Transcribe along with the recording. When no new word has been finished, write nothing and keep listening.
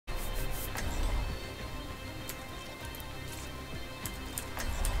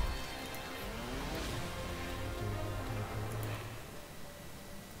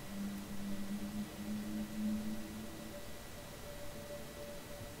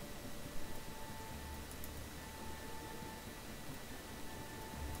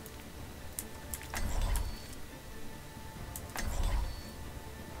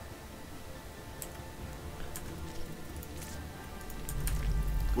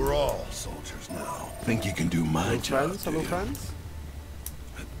We're all soldiers now. Think you can do my job? Hello friends.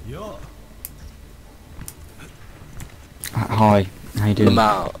 Yeah. Hi, how you doing?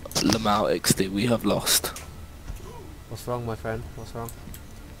 Lamau XD, we have lost. What's wrong, my friend? What's wrong?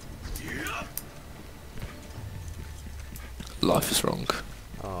 Life is wrong.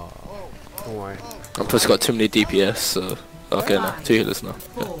 Oh, don't worry. I've just got too many DPS, so... Okay, now, 2 healers now.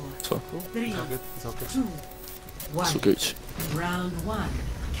 Yeah, it's fine. Cool. It's all good. It's all good. It's all good. Round 1.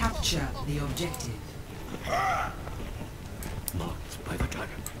 Capture the objective. Let's play the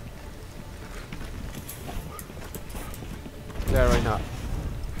dragon. Yeah, right now.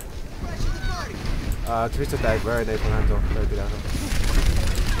 Twister died. Very nice from Hanzo. Very good Hanzo.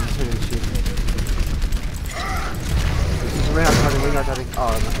 I'm just hitting the sheep. We're not having.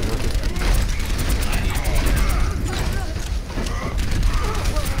 Oh, nothing.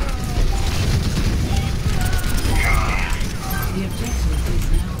 The objective is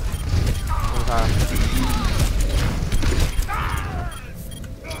now.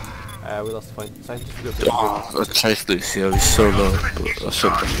 We lost the fight. Scientific group. Oh, I chased Lucio, he's so low, but I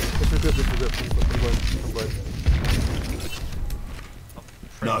shouldn't have. I'm good.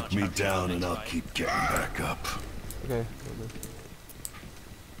 Knock me down and I'll keep getting back up. Okay.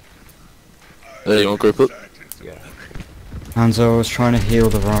 You want to group up? Yeah. Hanzo, I was trying to heal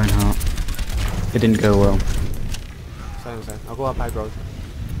the Reinhardt. It didn't go well. Same. I'll go up high ground.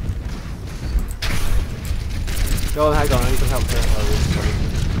 Go on high ground, you can help here.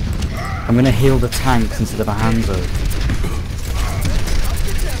 I'm gonna heal the tanks instead of a Hanzo.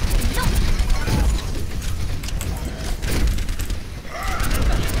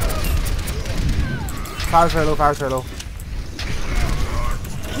 Fire's very low.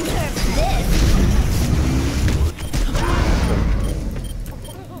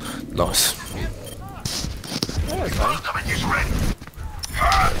 Nice. Yeah, that's fine.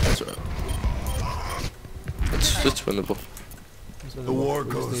 That's right. It's winnable. The war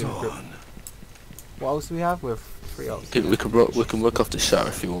goes on. What else do we have? We have 3 ults. We can work off the shower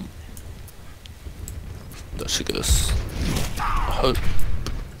if you want. That should get us. I hope.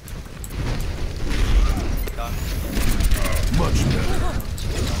 Much better.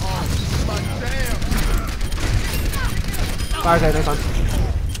 Fire's nice one.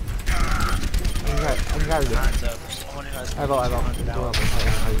 I'm carrying it. I will.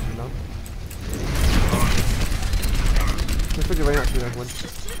 Just put your way out to everyone.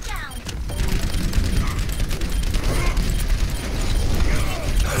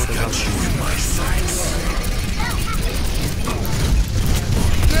 I've got you in my sights.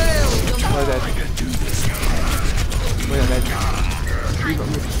 We're dead. I can do this. We're dead. Oh,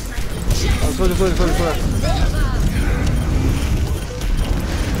 soldier.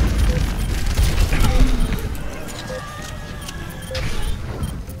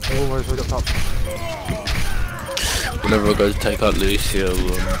 Oh, we're up top. Whenever I go to take out Lucio,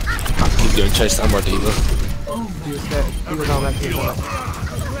 keep going chase down my diva. He's dead. He was down back. He's not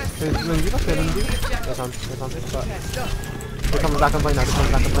killing you. There's on. But they're coming back and play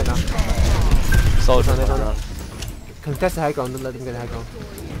now. Soldier. Contest the high ground and let them get the high ground.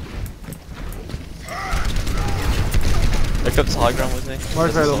 Pick up the high ground with me.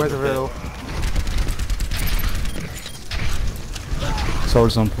 Where's very low?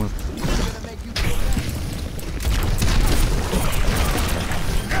 Swords on point.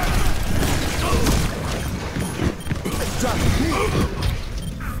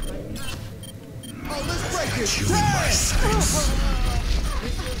 You in my sights.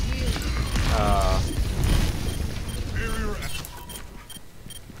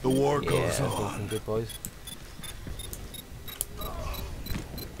 The war goes on. Good boys.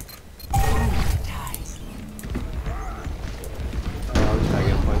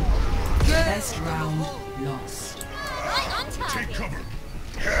 Best round lost. Take cover.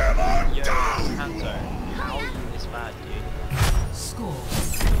 Yo, Hanzo, how are you this bad, dude? Score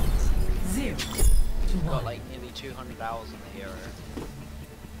 0 to You've 1. got like nearly 200 hours on the hero.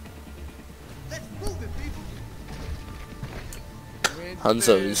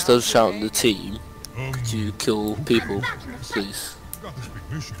 Hanzo, instead of shouting the team, could you kill people, please?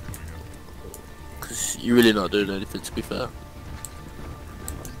 Because you're really not doing anything, to be fair.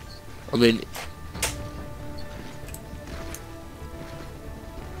 I mean...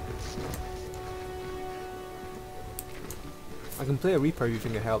 I can play a Reaper if you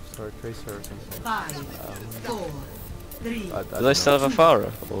think it helps, or a Tracer or something. 5, 4, 3. Do they still have a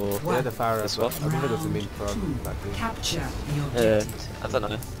Farah? Or Yeah, the Farah as well? I think it was the main problem back then. Capture the objective. I don't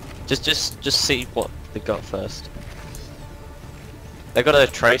know. Just see what they got first. They got a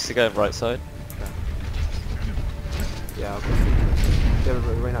Tracer to go right side. Yeah, okay. Yeah,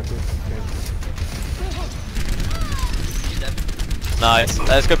 right now active. Nice.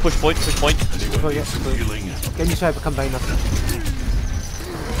 Let's go push point, push point. Oh, yeah. Can you try to combine us?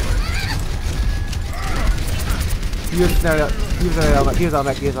 Use our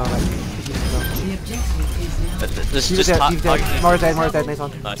back. The objective is now. More dead, nice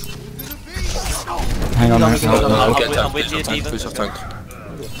one. Nice. Hang on, No, mate. no, no, no. I'll I'm get with- tank, I'm with please you, have tank, Steven. please have tank.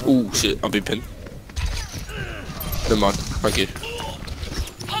 Oh shit, I've been pinned. Never mind, thank you.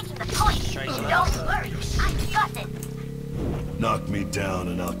 Taking the point. Don't worry, I got it. Knock me down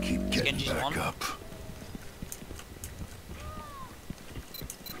and I'll keep getting back up.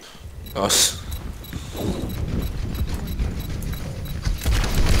 Nice.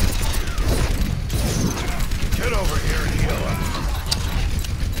 Get over here and heal up.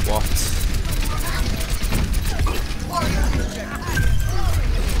 What?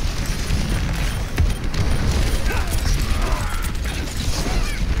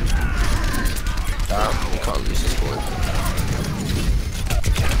 Damn, we can't lose this point.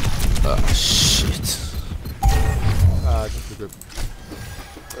 Ah, shit. Just a group.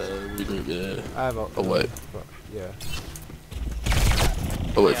 Regroup, yeah. I have a... Oh, wait. But, yeah.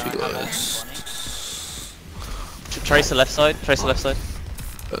 Oh, wait for you guys. Trace the left side, trace the left side.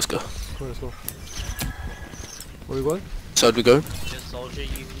 Let's go. Cool, let's go. Where we going? Side we go. Just soldier,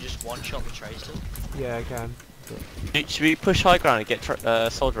 you can just one-shot the tracer. Yeah, I can. Should we push high ground and get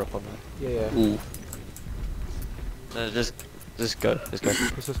soldier up on there? Yeah, yeah. Ooh. No, just go, let's go.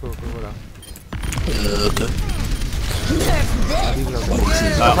 Let's just go now. Okay. Leave it out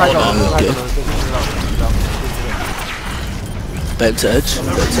there. hold Right on. on, right on. Bent to edge.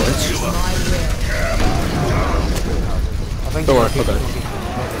 Bent to edge. I think Don't worry, okay.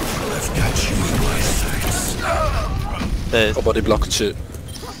 I've got you in my sights. There's I'll body block and shit.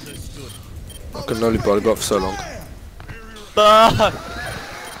 I can only body block for so long.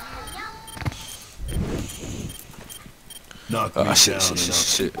 Knock me Ah, shit, down shit, and shit, I'll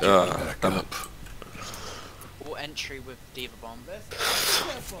shit. keep Ah, getting back damn it. up. Or entry with Diva Bomb.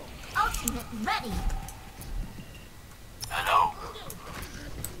 Ultimate ready.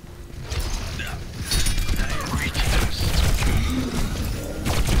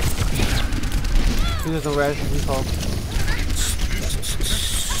 There's no res, recall.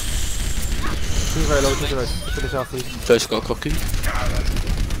 Too very low, too very low. Finish off, please. Trace got cocky.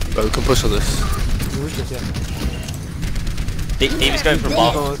 But we can push on this. You wish this, yeah. Diva's going for a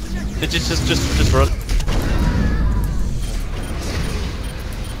mark. Go. Just run.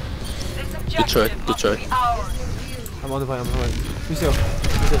 Good try, good try. I'm on the point, Lucio.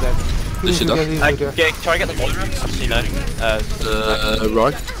 Lucio dead. Lucio Lucio done. dead, Lucio dead. Try and get the ball room. Actually, no.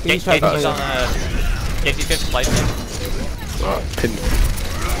 Right. He's trying Gate's to on, Gate's going to play. Alright, pin.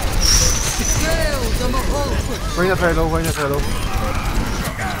 Bring that very low, bring that very low.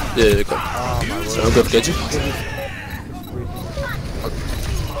 Yeah, go. So I'm good, get you.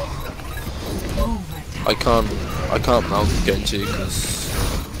 I can't mount Genji because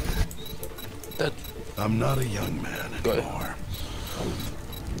dead. I'm not a young man Got it. anymore.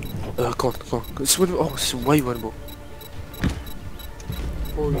 Come on. It's winnable. Oh, it's way winnable.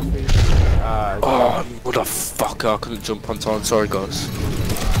 Oh, what a fucker. I couldn't jump on time. Sorry, guys.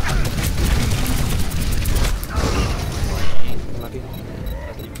 Lucky.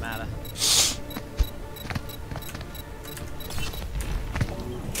 Doesn't even matter.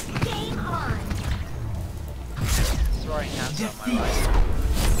 Throwing hands up my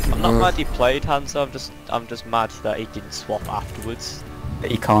right. I'm not mad he played Hanzo, I'm just mad that he didn't swap afterwards.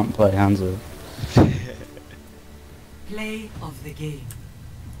 He can't play Hanzo. Play of the game.